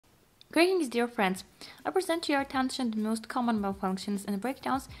Greetings, dear friends. I present to your attention the most common malfunctions and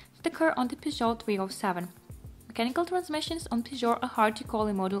breakdowns that occur on the Peugeot 307. Mechanical transmissions on Peugeot are hard to call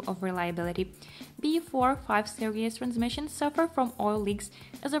a model of reliability. B4-5 series transmissions suffer from oil leaks,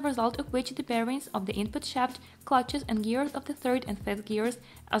 as a result of which the bearings of the input shaft, clutches and gears of the third and fifth gears,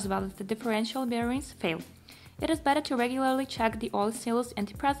 as well as the differential bearings, fail. It is better to regularly check the oil seals and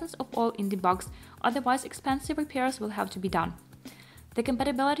the presence of oil in the box, otherwise expensive repairs will have to be done. The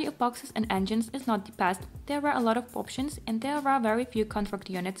compatibility of boxes and engines is not the best. There are a lot of options and there are very few contract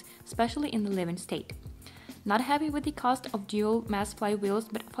units, especially in the living state. Not happy with the cost of dual mass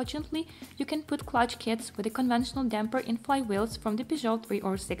flywheels, but fortunately you can put clutch kits with a conventional damper in flywheels from the Peugeot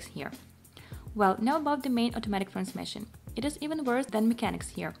 306 here. Well, now about the main automatic transmission. It is even worse than mechanics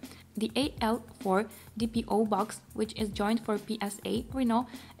here. The AL4 DPO box, which is joined for PSA Renault,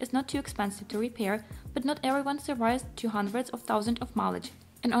 is not too expensive to repair, but not everyone survives to hundreds of thousands of mileage.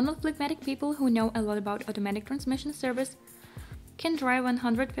 And only phlegmatic people who know a lot about automatic transmission service can drive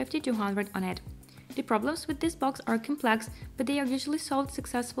 150 to 100 on it. The problems with this box are complex, but they are usually solved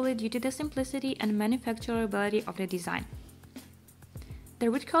successfully due to the simplicity and manufacturability of the design. The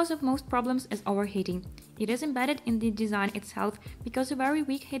root cause of most problems is overheating. It is embedded in the design itself because a very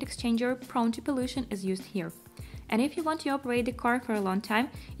weak heat exchanger prone to pollution is used here. And if you want to operate the car for a long time,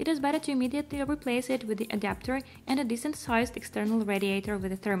 it is better to immediately replace it with the adapter and a decent-sized external radiator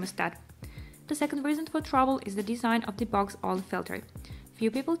with a thermostat. The second reason for trouble is the design of the box oil filter. Few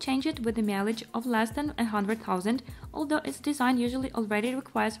people change it with a mileage of less than 100,000, although its design usually already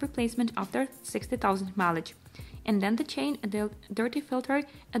requires replacement after 60,000 mileage. And then the chain, a dirty filter,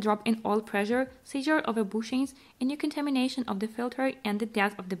 a drop in oil pressure, seizure of bushings, a new contamination of the filter, and the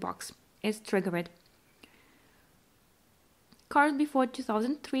death of the box is triggered. Cars before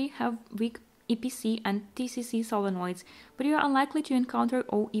 2003 have weak EPC and TCC solenoids, but you are unlikely to encounter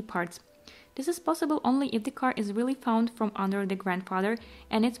OE parts. This is possible only if the car is really found from under the grandfather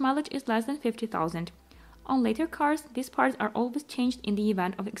and its mileage is less than 50,000. On later cars, these parts are always changed in the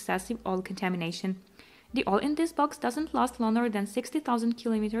event of excessive oil contamination. The oil in this box doesn't last longer than 60,000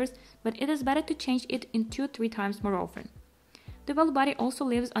 kilometers, but it is better to change it in 2-3 times more often. The valve body also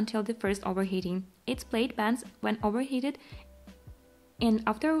lives until the first overheating. Its plate bends when overheated, and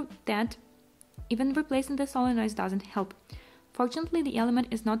after that, even replacing the solenoids doesn't help. Fortunately, the element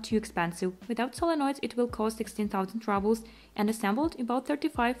is not too expensive. Without solenoids, it will cost 16,000 rubles and assembled about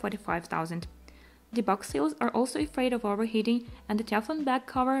 45,000. The box seals are also afraid of overheating, and the Teflon back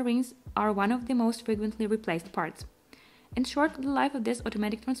cover rings are one of the most frequently replaced parts. In short, the life of this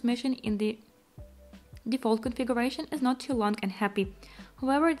automatic transmission in the default configuration is not too long and happy.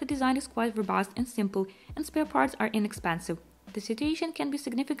 However, the design is quite robust and simple, and spare parts are inexpensive. The situation can be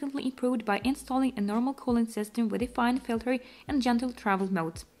significantly improved by installing a normal cooling system with a fine filter and gentle travel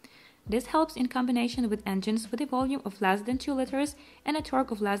modes. This helps in combination with engines with a volume of less than 2 liters and a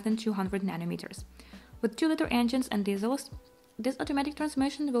torque of less than 200 nanometers. With 2-liter engines and diesels, this automatic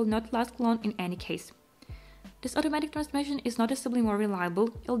transmission will not last long in any case. This automatic transmission is noticeably more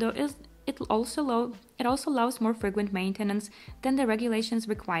reliable, although it also allows more frequent maintenance than the regulations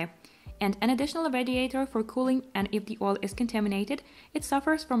require, and an additional radiator for cooling, and if the oil is contaminated, it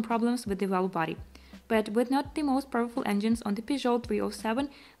suffers from problems with the valve body. But with not the most powerful engines on the Peugeot 307,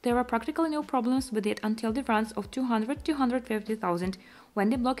 there are practically no problems with it until the runs of 200 to 150,000, when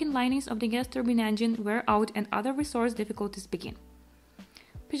the blocking linings of the gas turbine engine wear out and other resource difficulties begin.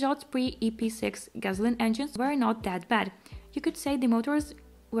 Peugeot's pre-EP6 gasoline engines were not that bad. You could say the motors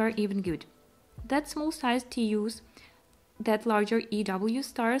were even good. That small size TUs, that larger EW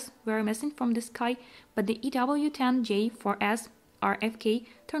stars were missing from the sky, but the EW10J4S RFK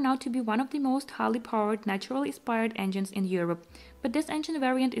turned out to be one of the most highly powered, naturally aspired engines in Europe, but this engine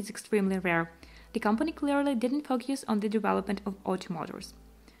variant is extremely rare. The company clearly didn't focus on the development of automotors.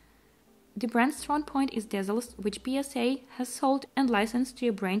 The brand's strong point is diesels, which PSA has sold and licensed to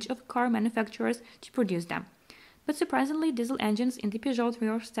a branch of car manufacturers to produce them. But surprisingly, diesel engines in the Peugeot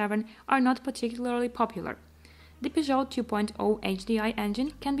 307 are not particularly popular. The Peugeot 2.0 HDI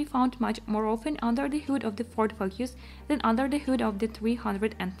engine can be found much more often under the hood of the Ford Focus than under the hood of the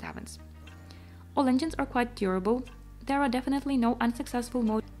 307s. All engines are quite durable. There are definitely no unsuccessful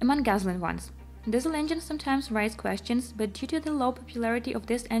modes among gasoline ones. Diesel engines sometimes raise questions, but due to the low popularity of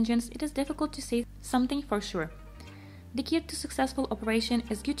these engines, it is difficult to say something for sure. The key to successful operation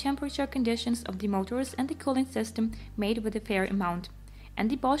is good temperature conditions of the motors and the cooling system made with a fair amount. And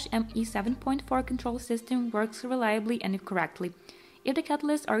the Bosch ME 7.4 control system works reliably and correctly. If the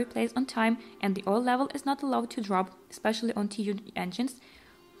catalysts are replaced on time and the oil level is not allowed to drop, especially on TU engines,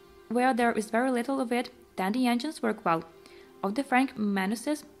 where there is very little of it, then the engines work well. of the frank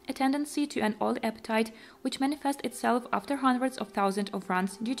menuses, a tendency to an oil appetite which manifests itself after hundreds of thousands of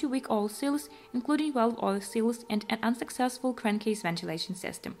runs due to weak oil seals, including valve oil seals and an unsuccessful crankcase ventilation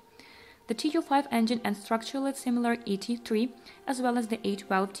system. The TU5 engine and structurally similar ET3, as well as the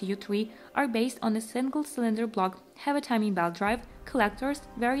 8-valve TU3, are based on a single-cylinder block, have a timing belt drive, collectors,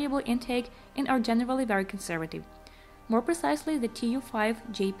 variable intake, and are generally very conservative. More precisely, the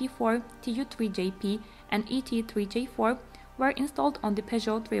TU5 JP4, TU3 JP, and ET3 J4 were installed on the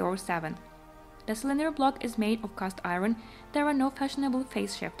Peugeot 307. The cylinder block is made of cast iron. There are no fashionable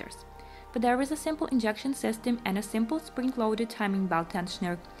phase shifters, but there is a simple injection system and a simple spring-loaded timing belt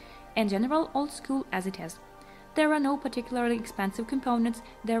tensioner, in general old school as it is. There are no particularly expensive components,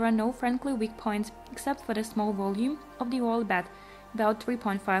 there are no frankly weak points except for the small volume of the oil bath, about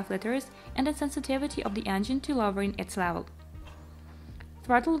 3.5 liters, and the sensitivity of the engine to lowering its level.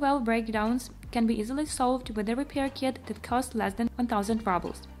 Throttle valve breakdowns can be easily solved with a repair kit that costs less than 1,000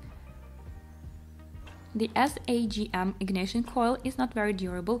 rubles. The SAGM ignition coil is not very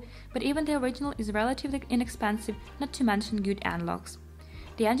durable, but even the original is relatively inexpensive, not to mention good analogs.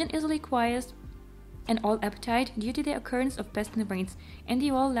 The engine easily acquires an oil appetite due to the occurrence of piston rings, and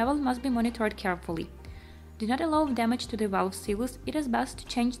the oil level must be monitored carefully. Do not allow damage to the valve seals. It is best to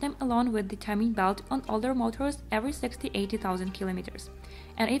change them along with the timing belt on older motors every 60–80,000 kilometers.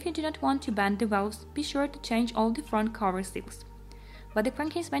 And if you do not want to bend the valves, be sure to change all the front cover seals. But the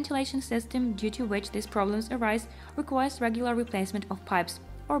crankcase ventilation system, due to which these problems arise, requires regular replacement of pipes,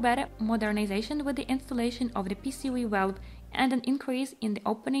 or better, modernization with the installation of the PCV valve and an increase in the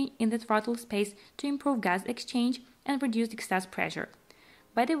opening in the throttle space to improve gas exchange and reduce excess pressure.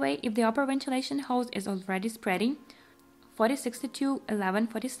 By the way, if the upper ventilation hose is already spreading, 4062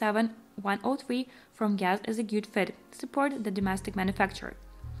 1147 103 from gas is a good fit. Support the domestic manufacturer.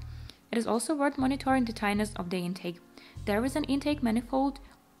 It is also worth monitoring the tightness of the intake. There is an intake manifold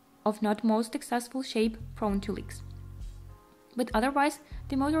of not most successful shape, prone to leaks. But otherwise,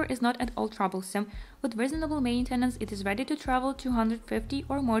 the motor is not at all troublesome. With reasonable maintenance, it is ready to travel 250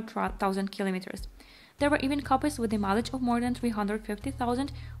 or more thousand kilometers. There were even copies with a mileage of more than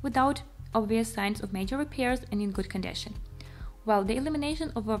 350,000 without obvious signs of major repairs and in good condition. While the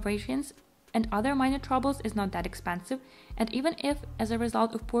elimination of vibrations and other minor troubles is not that expensive, and even if, as a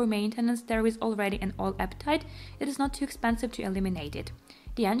result of poor maintenance, there is already an oil appetite, it is not too expensive to eliminate it.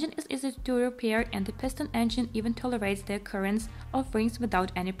 The engine is easy to repair, and the piston engine even tolerates the occurrence of rings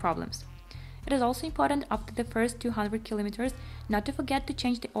without any problems. It is also important after the first 200 kilometers not to forget to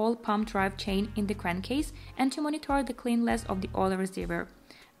change the oil pump drive chain in the crankcase and to monitor the cleanliness of the oil reservoir,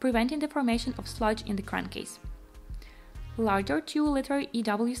 preventing the formation of sludge in the crankcase. Larger 2-liter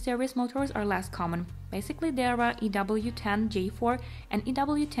EW series motors are less common. Basically, there are EW10J4 and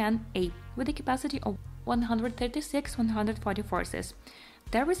EW10A with a capacity of 136–140 horses.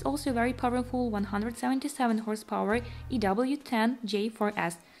 There is also a very powerful 177 horsepower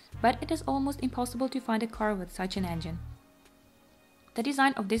EW10J4S, but it is almost impossible to find a car with such an engine. The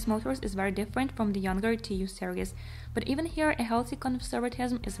design of these motors is very different from the younger TU series, but even here a healthy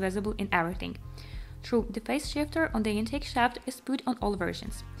conservatism is visible in everything. True, the phase shifter on the intake shaft is put on all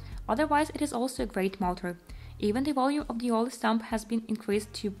versions. Otherwise, it is also a great motor. Even the volume of the oil sump has been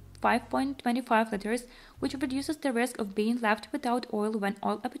increased to 5.25 liters, which reduces the risk of being left without oil when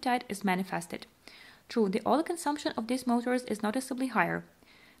oil appetite is manifested. True, the oil consumption of these motors is noticeably higher.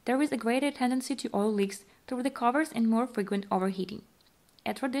 There is a greater tendency to oil leaks through the covers and more frequent overheating.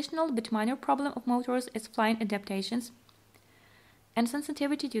 A traditional but minor problem of motors is flying adaptations and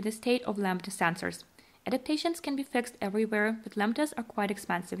sensitivity to the state of lambda sensors. Adaptations can be fixed everywhere, but lambdas are quite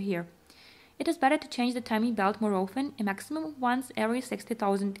expensive here. It is better to change the timing belt more often, a maximum of once every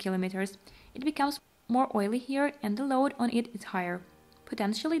 60,000 kilometers. It becomes more oily here and the load on it is higher.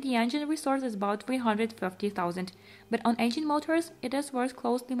 Potentially the engine resource is about 350,000, but on engine motors it is worth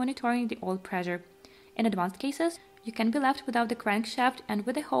closely monitoring the oil pressure. In advanced cases, you can be left without the crankshaft and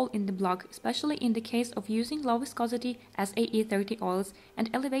with a hole in the block, especially in the case of using low viscosity SAE30 oils and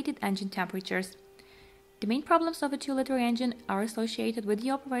elevated engine temperatures. The main problems of a 2-liter engine are associated with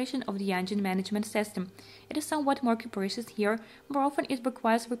the operation of the engine management system. It is somewhat more capricious here. More often it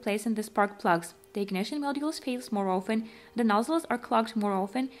requires replacing the spark plugs. The ignition modules fail more often, the nozzles are clogged more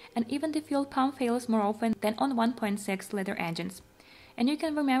often, and even the fuel pump fails more often than on 1.6-liter engines. And you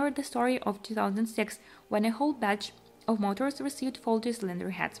can remember the story of 2006 when a whole batch of motors received faulty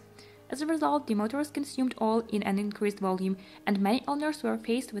cylinder heads. As a result, the motors consumed oil in an increased volume, and many owners were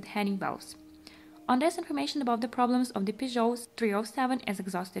faced with hanging valves. On this, information about the problems of the Peugeot 307 is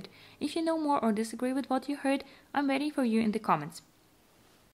exhausted. If you know more or disagree with what you heard, I'm waiting for you in the comments.